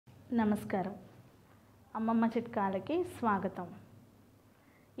నమస్కారం. అమ్మమ్మ చిట్కాలకి స్వాగతం.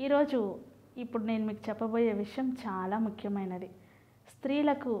 ఈరోజు ఇప్పుడు నేను మీకు చెప్పబోయే విషయం చాలా ముఖ్యమైనది.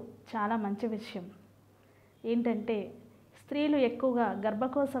 స్త్రీలకు చాలా మంచి విషయం. ఏంటంటే స్త్రీలు ఎక్కువగా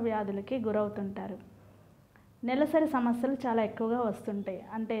గర్భకోశ వ్యాధులకి గురవుతుంటారు. నెలసరి సమస్యలు చాలా ఎక్కువగా వస్తుంటాయి.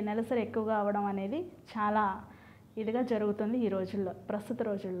 అంటే నెలసరి ఎక్కువగా అవడం అనేది చాలా ఇదిగా జరుగుతుంది ఈ రోజుల్లో, ప్రస్తుత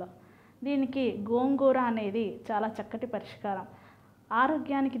రోజుల్లో. దీనికి గోంగూర అనేది చాలా చక్కటి పరిష్కారం.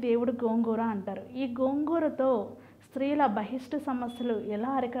 ఆరోగ్యానికి దేవుడు గోంగూర అంటారు. ఈ గోంగూరతో స్త్రీల బహిష్టు సమస్యలు ఎలా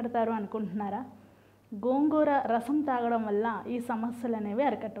అరికడతారు అనుకుంటున్నారా? గోంగూర రసం తాగడం వల్ల ఈ సమస్యలు అనేవి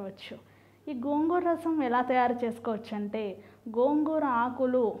అరికట్టవచ్చు. ఈ గోంగూర రసం ఎలా తయారు చేసుకోవచ్చు అంటే, గోంగూర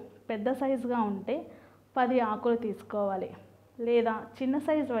ఆకులు పెద్ద సైజుగా ఉంటే 10 ఆకులు తీసుకోవాలి, లేదా చిన్న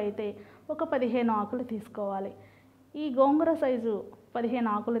సైజు అయితే ఒక 15 ఆకులు తీసుకోవాలి. ఈ గోంగూర సైజు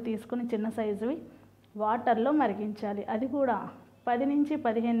 15 ఆకులు తీసుకుని చిన్న సైజువి వాటర్లో మరిగించాలి. అది కూడా 10 నుంచి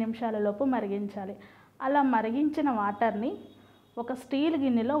 15 నిమిషాల లోపు మరిగించాలి. అలా మరిగించిన వాటర్ని ఒక స్టీల్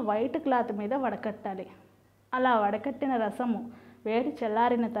గిన్నెలో వైట్ క్లాత్ మీద వడకట్టాలి. అలా వడకట్టిన రసము వేడి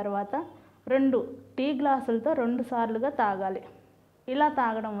చల్లారిన తర్వాత 2 టీ గ్లాసులతో 2 సార్లుగా తాగాలి. ఇలా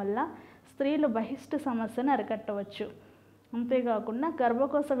తాగడం వల్ల స్త్రీలు బహిష్టు సమస్యను అరికట్టవచ్చు. అంతేకాకుండా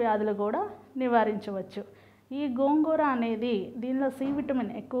గర్భకోశ వ్యాధులు కూడా నివారించవచ్చు. ఈ గోంగూర అనేది దీనిలో సి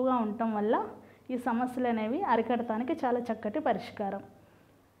విటమిన్ ఎక్కువగా ఉండటం వల్ల ఈ సమస్యలు అనేవి అరికడటానికి చాలా చక్కటి పరిష్కారం.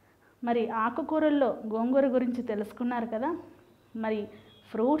 మరి ఆకుకూరల్లో గోంగూర గురించి తెలుసుకున్నారు కదా. మరి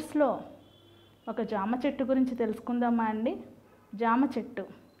ఫ్రూట్స్లో ఒక జామ చెట్టు గురించి తెలుసుకుందామా అండి. జామ చెట్టు,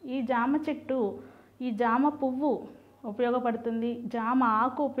 ఈ జామ పువ్వు ఉపయోగపడుతుంది, జామ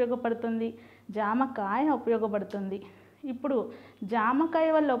ఆకు ఉపయోగపడుతుంది, జామకాయ ఉపయోగపడుతుంది. ఇప్పుడు జామకాయ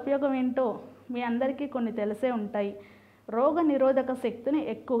వల్ల ఉపయోగం ఏంటో మీ అందరికీ కొన్ని తెలిసే ఉంటాయి. రోగ నిరోధక శక్తిని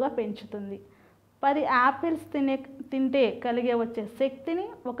ఎక్కువగా పెంచుతుంది. 10 యాపిల్స్ తింటే వచ్చే శక్తిని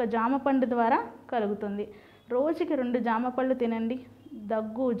ఒక జామ పండు ద్వారా కలుగుతుంది. రోజుకి 2 జామ పళ్ళు తినండి.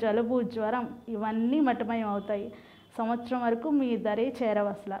 దగ్గు, జలుబు, జ్వరం ఇవన్నీ మటమయం అవుతాయి. సంవత్సరం వరకు మీ దరే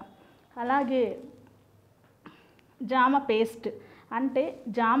చేరవసల. అలాగే జామ పేస్ట్ అంటే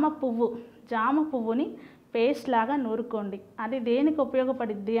జామ పువ్వుని పేస్ట్ లాగా నూరుకోండి. అది దేనికి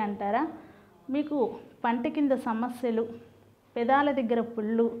ఉపయోగపడుద్ది అంటారా? మీకు పంటి కింద సమస్యలు, పెదాల దగ్గర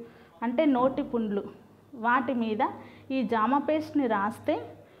పుళ్ళు అంటే నోటి పుండ్లు, వాటి మీద ఈ జామ పేస్ట్ని రాస్తే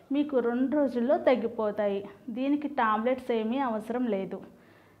మీకు 2 రోజుల్లో తగ్గిపోతాయి. దీనికి టాబ్లెట్స్ ఏమీ అవసరం లేదు.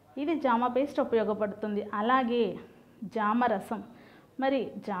 ఇది జామ పేస్ట్ ఉపయోగపడుతుంది. అలాగే జామరసం. మరి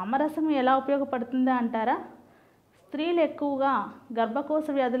జామరసం ఎలా ఉపయోగపడుతుందా అంటారా? స్త్రీలు ఎక్కువగా గర్భకోశ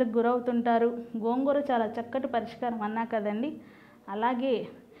వ్యాధులకు గురవుతుంటారు. గోంగూర చాలా చక్కటి పరిష్కారం అన్నా కదండి. అలాగే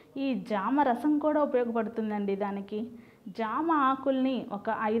ఈ జామ రసం కూడా ఉపయోగపడుతుందండి. దానికి జామ ఆకుల్ని ఒక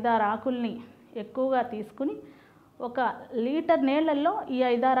 5-6 ఆకుల్ని ఎక్కువగా తీసుకుని 1 లీటర్ నీళ్ళల్లో ఈ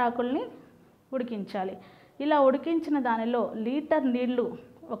 5-6 ఆకుల్ని ఉడికించాలి. ఇలా ఉడికించిన దానిలో లీటర్ నీళ్లు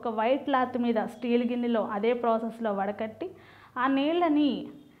ఒక వైట్ క్లాత్ మీద స్టీల్ గిన్నెలో అదే ప్రాసెస్లో వడకట్టి ఆ నీళ్ళని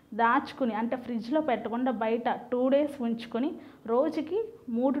దాచుకుని, అంటే ఫ్రిడ్జ్లో పెట్టకుండా బయట 2 డేస్ ఉంచుకొని రోజుకి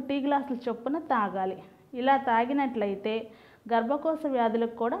 3 టీ గ్లాసుల చొప్పున తాగాలి. ఇలా తాగినట్లయితే గర్భకోశ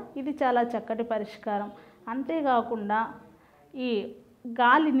వ్యాధులకు కూడా ఇది చాలా చక్కటి పరిష్కారం. అంతేకాకుండా ఈ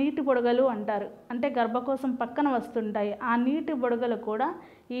గాలి నీటి బుడగలు అంటారు, అంటే గర్భకోశం పక్కన వస్తుంటాయి. ఆ నీటి బుడగలు కూడా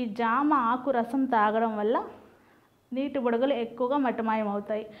ఈ జామ ఆకు రసం తాగడం వల్ల నీటి బుడగలు ఎక్కువగా మటమాయం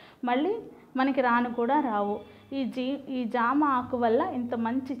అవుతాయి. మళ్ళీ మనకి కూడా రావు. ఈ జామ ఆకు వల్ల ఇంత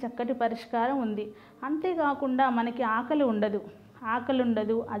మంచి చక్కటి పరిష్కారం ఉంది. అంతేకాకుండా మనకి ఆకలి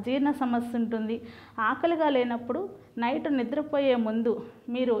ఉండదు, అజీర్ణ సమస్య ఉంటుంది. ఆకలిగా లేనప్పుడు నైట్ నిద్రపోయే ముందు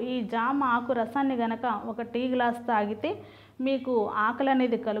మీరు ఈ జామ ఆకు రసాన్ని గనక 1 టీ గ్లాస్ తాగితే మీకు ఆకలి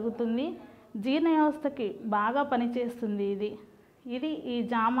అనేది కలుగుతుంది. జీర్ణ వ్యవస్థకి బాగా పనిచేస్తుంది. ఇది ఈ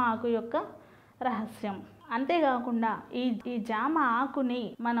జామ ఆకు యొక్క రహస్యం. అంతేకాకుండా ఈ జామ ఆకుని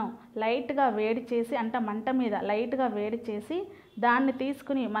మనం లైట్గా వేడి చేసి, అంటే మంట మీద లైట్గా వేడి చేసి దాన్ని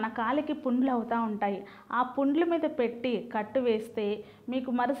తీసుకుని మన కాలికి పుండ్లు అవుతూ ఉంటాయి. ఆ పుండ్ల మీద పెట్టి కట్టు వేస్తే మీకు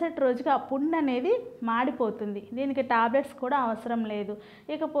మరుసటి రోజుకి ఆ పుండు అనేది మాడిపోతుంది. దీనికి టాబ్లెట్స్ కూడా అవసరం లేదు.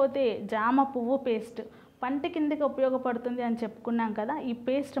 ఇకపోతే జామ పువ్వు పేస్ట్ పంటి కిందకి ఉపయోగపడుతుంది అని చెప్పుకున్నాం కదా. ఈ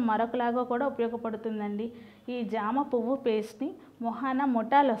పేస్ట్ మరొకలాగా కూడా ఉపయోగపడుతుందండి. ఈ జామ పువ్వు పేస్ట్ని మొహాన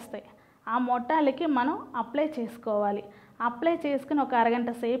మొటాలు వస్తాయి, ఆ మొటాలకి మనం అప్లై చేసుకోవాలి. అప్లై చేసుకుని ఒక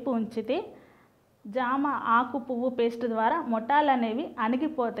అరగంట సేపు ఉంచితే జామ ఆకు పువ్వు పేస్ట్ ద్వారా మొటాలు అనేవి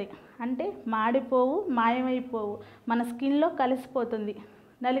అణిగిపోతాయి. అంటే మాడిపోవు, మాయమైపోవు, మన స్కిన్లో కలిసిపోతుంది,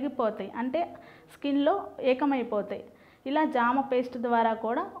 నలిగిపోతాయి, అంటే స్కిన్లో ఏకమైపోతాయి. ఇలా జామ పేస్ట్ ద్వారా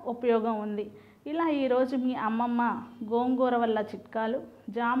కూడా ఉపయోగం ఉంది. ఇలా ఈరోజు మీ అమ్మమ్మ గోంగూర వల్ల చిట్కాలు,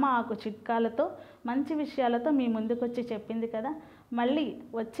 జామ ఆకు చిట్కాలతో మంచి విషయాలతో మీ ముందుకు వచ్చి చెప్పింది కదా. మళ్ళీ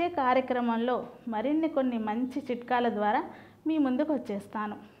వచ్చే కార్యక్రమంలో మరిన్ని కొన్ని మంచి చిట్కాల ద్వారా మీ ముందుకు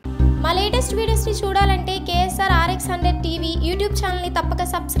వచ్చేస్తాను. మా లేటెస్ట్ వీడియోస్ని చూడాలంటే KSR RX 100 టీవీ యూట్యూబ్ ఛానల్ని తప్పక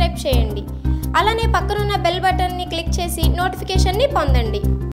సబ్స్క్రైబ్ చేయండి. అలానే పక్కనున్న బెల్ బటన్ని క్లిక్ చేసి నోటిఫికేషన్ని పొందండి.